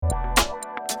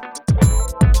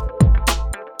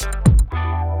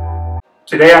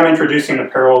Today I'm introducing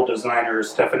apparel designer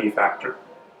Stephennie Factor.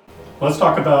 Let's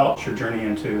talk about your journey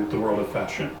into the world of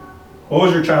fashion. What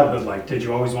was your childhood like? Did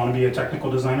you always want to be a technical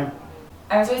designer?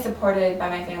 I was always supported by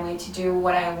my family to do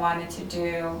what I wanted to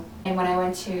do. And when I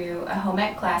went to a home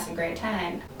ec class in grade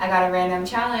 10, I got a random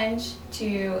challenge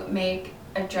to make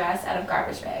a dress out of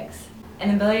garbage bags. And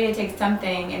the ability to take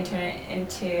something and turn it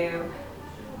into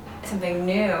something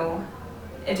new,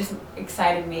 it just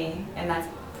excited me, and that's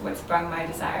what sprung my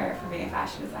desire for being a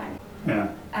fashion designer.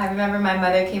 Yeah. I remember my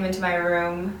mother came into my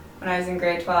room when I was in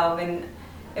grade 12, and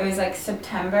it was like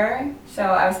September, so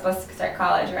I was supposed to start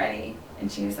college already.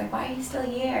 And she was like, "Why are you still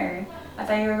here? I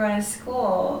thought you were going to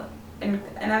school." And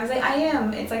I was like, "I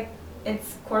am.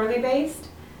 It's quarterly based."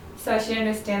 So she didn't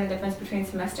understand the difference between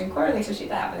semester and quarterly, so she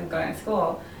thought I wasn't going to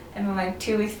school. And then like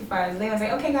 2 weeks before I was leaving, I was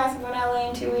like, "Okay guys, I'm going to LA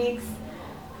in 2 weeks.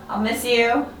 I'll miss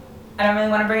you. I don't really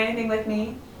want to bring anything with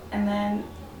me." And then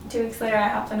 2 weeks later, I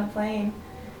hopped on a plane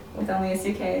with only a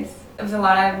suitcase. It was a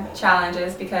lot of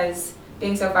challenges because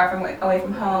being so far away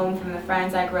from home, from the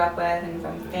friends I grew up with, and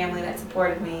from the family that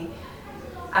supported me,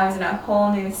 I was in a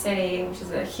whole new city, which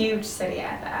is a huge city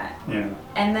at that. Yeah.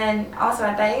 And then also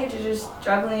at that age, you're just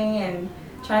struggling and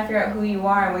trying to figure out who you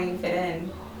are and where you fit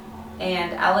in.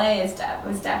 And LA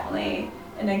was definitely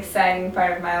an exciting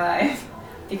part of my life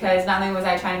because not only was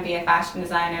I trying to be a fashion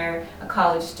designer, a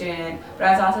college student, but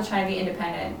I was also trying to be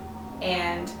independent.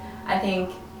 And I think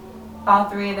all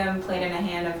three of them played in a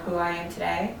hand of who I am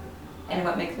today and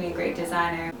what makes me a great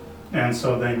designer. And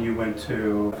so then you went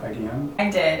to IDM? I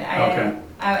did. Okay.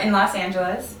 In Los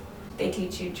Angeles. They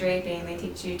teach you draping, they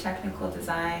teach you technical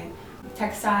design,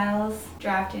 textiles,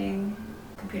 drafting,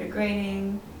 computer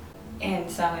grading,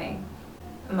 and sewing,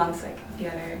 amongst like a few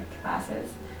other classes.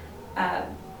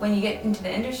 When you get into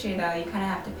the industry though, you kind of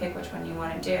have to pick which one you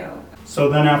want to do. So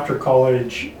then after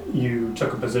college, you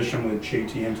took a position with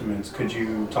JT Intimates. Could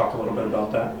you talk a little bit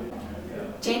about that?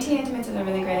 JT Intimates is a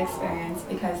really great experience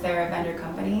because they're a vendor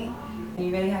company.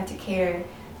 You really have to cater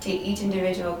to each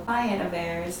individual client of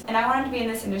theirs. And I wanted to be in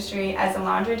this industry as a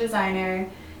lingerie designer,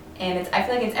 and I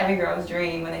feel like it's every girl's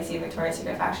dream when they see a Victoria's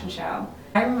Secret fashion show.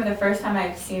 I remember the first time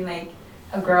I've seen like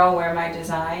a girl wear my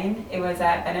design. It was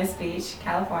at Venice Beach,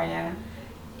 California,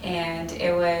 and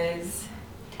it was,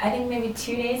 I think maybe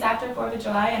 2 days after 4th of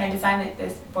July, and I designed like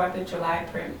this 4th of July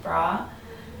print bra.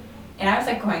 And I was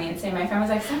like going insane. My friend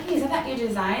was like, "Stephennie, is that your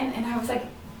design?" And I was like,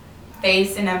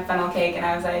 face in a funnel cake, and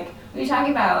I was like, "What are you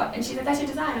talking about?" And she said, "That's your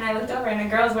design." And I looked over, and a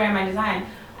girl's wearing my design.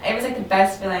 It was like the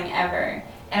best feeling ever.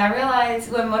 And I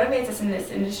realized what motivates us in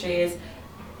this industry is,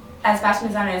 as fashion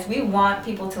designers, we want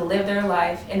people to live their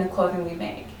life in the clothing we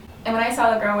make. And when I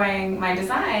saw the girl wearing my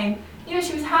design, you know,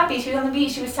 she was happy. She was on the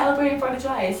beach. She was celebrating 4th of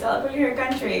July, celebrating her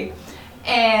country.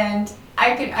 And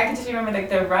I could just remember like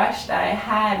the rush that I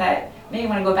had that made me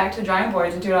want to go back to the drawing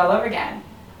boards and do it all over again.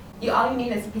 All you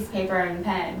need is a piece of paper and a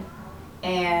pen,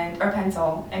 or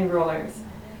pencil and rulers.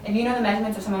 If you know the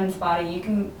measurements of someone's body, you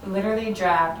can literally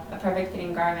draft a perfect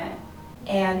fitting garment.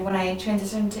 And when I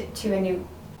transitioned to a new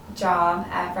job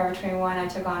at Forever 21, I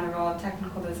took on a role of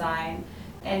technical design.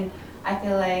 And I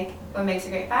feel like what makes a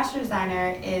great fashion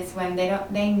designer is when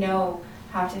they know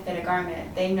how to fit a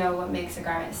garment. They know what makes a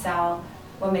garment sell,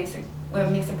 what makes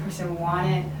a person want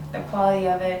it, the quality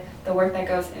of it, the work that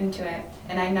goes into it.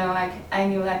 And I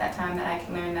knew at that time that I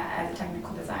could learn that as a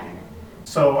technical designer.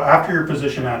 So after your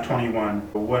position at 21,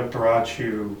 what brought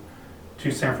you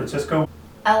to San Francisco?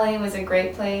 LA was a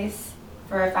great place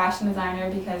for a fashion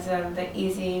designer because of the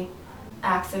easy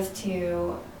access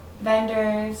to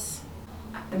vendors,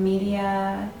 the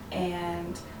media,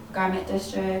 and garment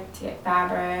district to get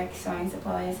fabric, sewing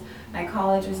supplies. My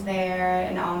college was there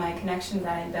and all my connections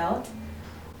that I built.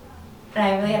 And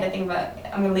I really had to think about,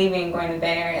 I'm leaving and going to the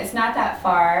Bay Area. It's not that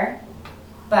far,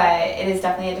 but it is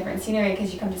definitely a different scenery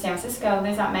because you come to San Francisco,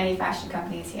 there's not many fashion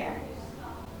companies here.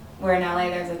 Where in LA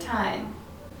there's a ton.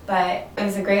 But it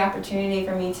was a great opportunity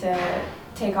for me to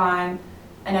take on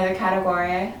another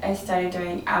category. I started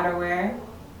doing outerwear,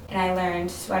 and I learned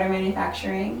sweater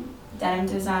manufacturing, denim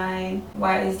design,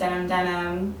 wireless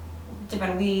denim,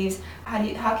 different weaves.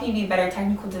 How can you be a better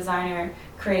technical designer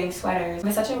creating sweaters? It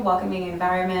was such a welcoming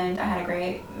environment. I had a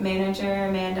great manager,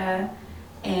 Amanda,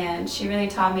 and she really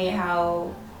taught me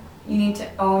how you need to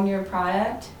own your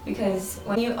product, because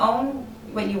when you own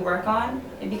what you work on,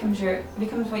 it becomes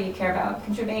what you care about. It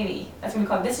becomes your baby. That's what we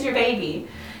call it. This is your baby.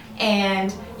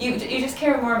 And you just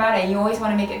care more about it, and you always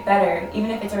want to make it better,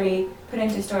 even if it's already put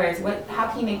into stores. How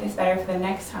can you make this better for the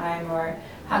next time, or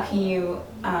how can you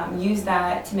use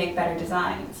that to make better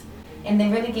designs? And they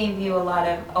really gave you a lot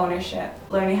of ownership,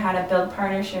 learning how to build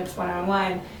partnerships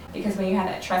one-on-one, because when you have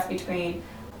that trust between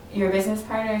your business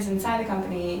partners inside the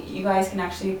company, you guys can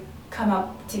actually come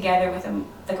up together with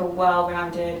a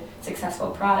well-rounded,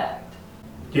 successful product.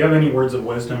 Do you have any words of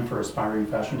wisdom for aspiring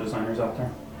fashion designers out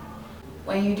there?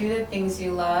 When you do the things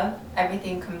you love,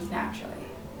 everything comes naturally.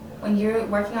 When you're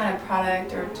working on a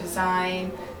product or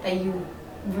design that you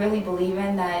really believe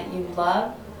in, that you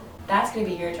love, that's going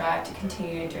to be your drive to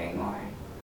continue doing more.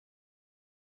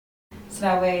 So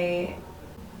that way,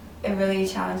 it really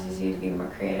challenges you to be more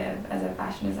creative as a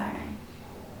fashion designer.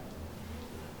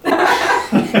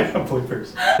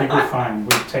 Bloopers. I think we're fine.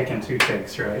 We've taken 2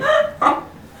 takes, right?